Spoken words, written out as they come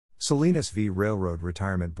Salinas v. Railroad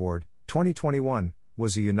Retirement Board, 2021,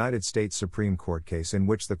 was a United States Supreme Court case in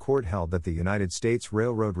which the court held that the United States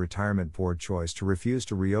Railroad Retirement Board choice to refuse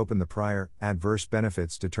to reopen the prior, adverse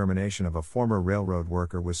benefits determination of a former railroad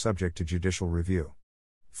worker was subject to judicial review.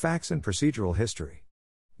 Facts and procedural history.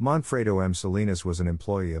 Manfredo M. Salinas was an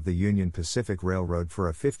employee of the Union Pacific Railroad for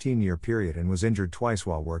a 15-year period and was injured twice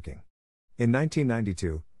while working. In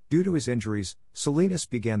 1992, due to his injuries, Salinas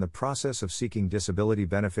began the process of seeking disability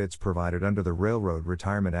benefits provided under the Railroad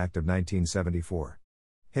Retirement Act of 1974.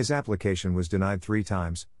 His application was denied 3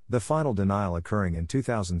 times, the final denial occurring in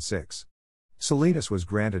 2006. Salinas was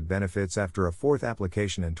granted benefits after a 4th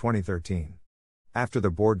application in 2013. After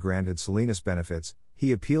the board granted Salinas benefits,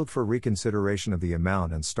 he appealed for reconsideration of the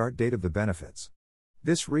amount and start date of the benefits.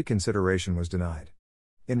 This reconsideration was denied.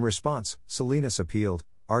 In response, Salinas appealed,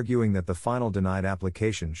 arguing that the final denied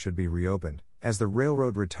application should be reopened, as the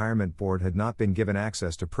Railroad Retirement Board had not been given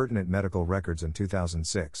access to pertinent medical records in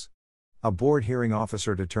 2006. A board hearing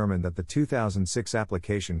officer determined that the 2006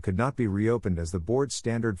 application could not be reopened as the board's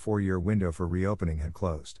standard 4-year window for reopening had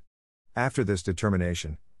closed. After this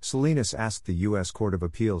determination, Salinas asked the U.S. Court of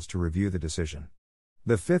Appeals to review the decision.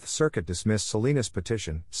 The Fifth Circuit dismissed Salinas'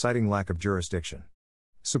 petition, citing lack of jurisdiction.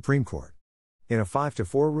 Supreme Court. In a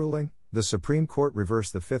 5-4 ruling, the Supreme Court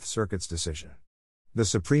reversed the Fifth Circuit's decision. The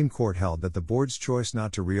Supreme Court held that the board's choice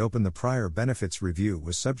not to reopen the prior benefits review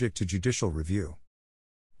was subject to judicial review.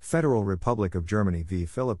 Federal Republic of Germany v.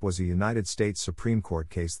 Philipp was a United States Supreme Court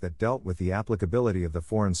case that dealt with the applicability of the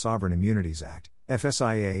Foreign Sovereign Immunities Act,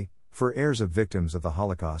 FSIA, for heirs of victims of the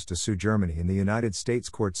Holocaust to sue Germany in the United States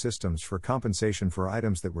court systems for compensation for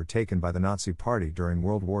items that were taken by the Nazi Party during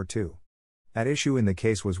World War II. At issue in the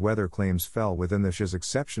case was whether claims fell within the SHA's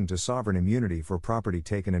exception to sovereign immunity for property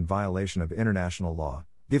taken in violation of international law,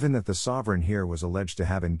 given that the sovereign here was alleged to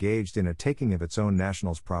have engaged in a taking of its own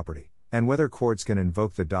nationals' property, and whether courts can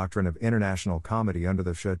invoke the doctrine of international comity under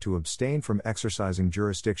the SHA to abstain from exercising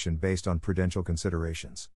jurisdiction based on prudential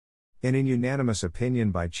considerations. In a unanimous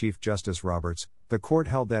opinion by Chief Justice Roberts, the court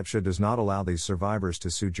held that SHA does not allow these survivors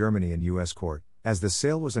to sue Germany in U.S. court, as the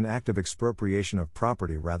sale was an act of expropriation of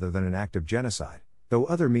property rather than an act of genocide, though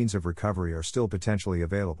other means of recovery are still potentially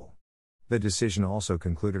available. The decision also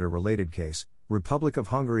concluded a related case, Republic of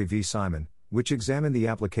Hungary v. Simon, which examined the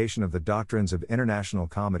application of the doctrines of international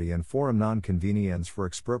comity and forum non conveniens for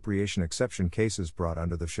expropriation exception cases brought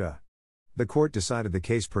under the SHA. The court decided the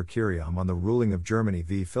case per curiam on the ruling of Germany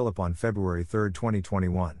v. Philipp on February 3,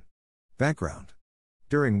 2021. Background.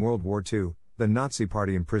 During World War II, the Nazi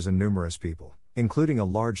Party imprisoned numerous people, including a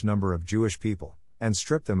large number of Jewish people, and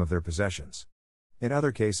stripped them of their possessions. In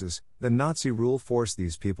other cases, the Nazi rule forced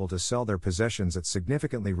these people to sell their possessions at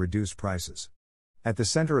significantly reduced prices. At the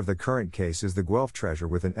center of the current case is the Guelph treasure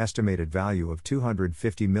with an estimated value of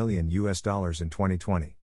 $250 million in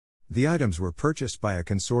 2020. The items were purchased by a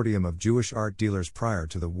consortium of Jewish art dealers prior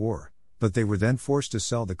to the war, but they were then forced to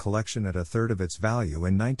sell the collection at a third of its value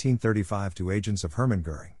in 1935 to agents of Hermann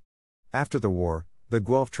Göring. After the war, the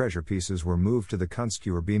Guelph treasure pieces were moved to the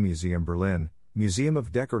Kunstkultur Museum Berlin, Museum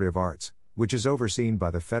of Decorative Arts, which is overseen by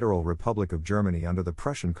the Federal Republic of Germany under the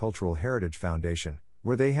Prussian Cultural Heritage Foundation,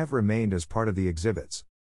 where they have remained as part of the exhibits.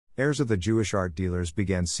 Heirs of the Jewish art dealers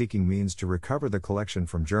began seeking means to recover the collection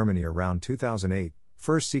from Germany around 2008,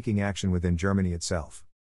 first seeking action within Germany itself.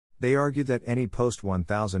 They argued that any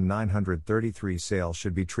post-1933 sale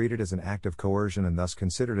should be treated as an act of coercion and thus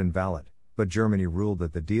considered invalid, but Germany ruled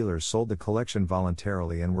that the dealers sold the collection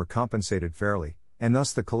voluntarily and were compensated fairly, and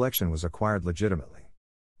thus the collection was acquired legitimately.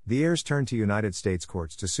 The heirs turned to United States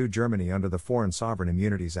courts to sue Germany under the Foreign Sovereign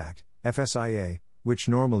Immunities Act, FSIA, which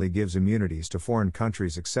normally gives immunities to foreign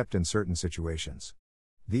countries except in certain situations.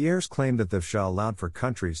 The heirs claimed that the SHA allowed for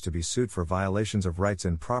countries to be sued for violations of rights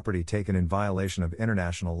and property taken in violation of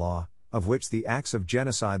international law, of which the acts of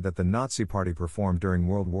genocide that the Nazi Party performed during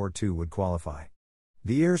World War II would qualify.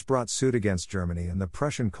 The heirs brought suit against Germany and the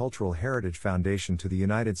Prussian Cultural Heritage Foundation to the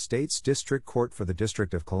United States District Court for the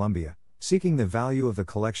District of Columbia, seeking the value of the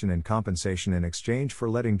collection and compensation in exchange for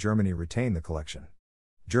letting Germany retain the collection.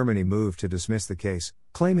 Germany moved to dismiss the case,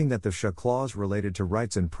 claiming that the SHA clause related to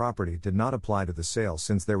rights and property did not apply to the sale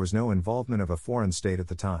since there was no involvement of a foreign state at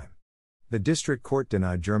the time. The district court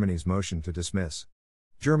denied Germany's motion to dismiss.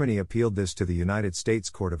 Germany appealed this to the United States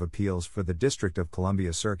Court of Appeals for the District of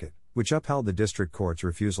Columbia Circuit, which upheld the district court's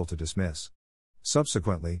refusal to dismiss.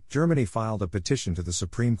 Subsequently, Germany filed a petition to the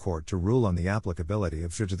Supreme Court to rule on the applicability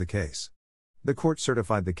of SHA to the case. The court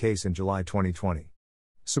certified the case in July 2020.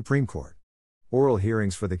 Supreme Court. Oral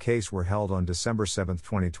hearings for the case were held on December 7,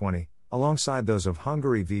 2020, alongside those of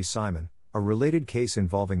Hungary v. Simon, a related case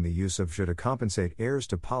involving the use of SHA to compensate heirs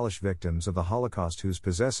to Polish victims of the Holocaust whose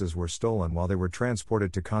possessions were stolen while they were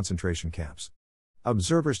transported to concentration camps.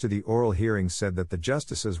 Observers to the oral hearings said that the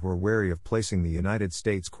justices were wary of placing the United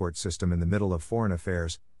States court system in the middle of foreign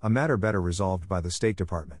affairs, a matter better resolved by the State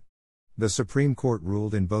Department. The Supreme Court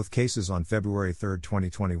ruled in both cases on February 3,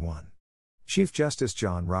 2021. Chief Justice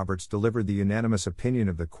John Roberts delivered the unanimous opinion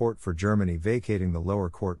of the Court for Germany vacating the lower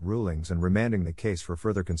court rulings and remanding the case for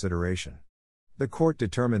further consideration. The court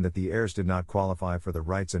determined that the heirs did not qualify for the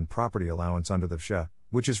rights and property allowance under the SHA,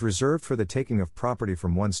 which is reserved for the taking of property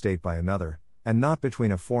from one state by another, and not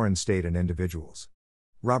between a foreign state and individuals.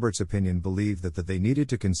 Roberts' opinion believed that they needed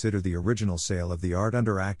to consider the original sale of the art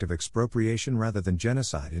under act of expropriation rather than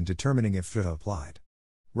genocide in determining if SHA applied.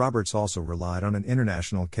 Roberts also relied on an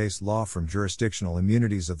international case law from jurisdictional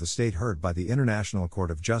immunities of the state heard by the International Court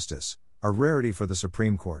of Justice, a rarity for the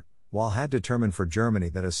Supreme Court, while had determined for Germany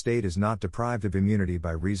that a state is not deprived of immunity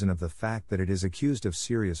by reason of the fact that it is accused of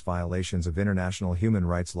serious violations of international human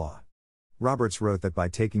rights law. Roberts wrote that by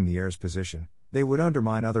taking the heirs' position, they would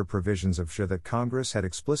undermine other provisions of SHA that Congress had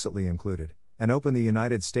explicitly included, and open the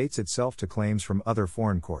United States itself to claims from other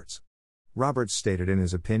foreign courts. Roberts stated in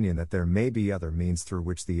his opinion that there may be other means through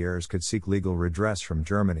which the heirs could seek legal redress from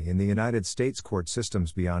Germany in the United States court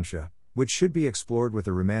systems beyond SHA, which should be explored with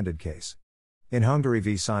the remanded case. In Hungary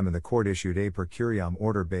v. Simon, the court issued a per curiam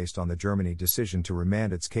order based on the Germany decision to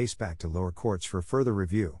remand its case back to lower courts for further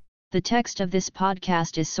review. The text of this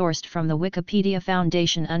podcast is sourced from the Wikipedia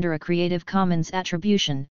Foundation under a Creative Commons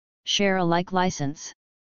Attribution, Share Alike license.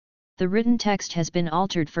 The written text has been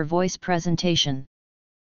altered for voice presentation.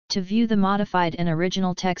 To view the modified and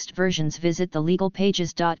original text versions, visit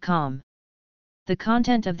thelegalpages.com. The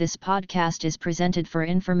content of this podcast is presented for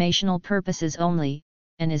informational purposes only,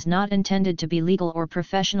 and is not intended to be legal or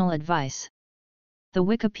professional advice. The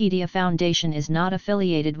Wikipedia Foundation is not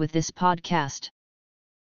affiliated with this podcast.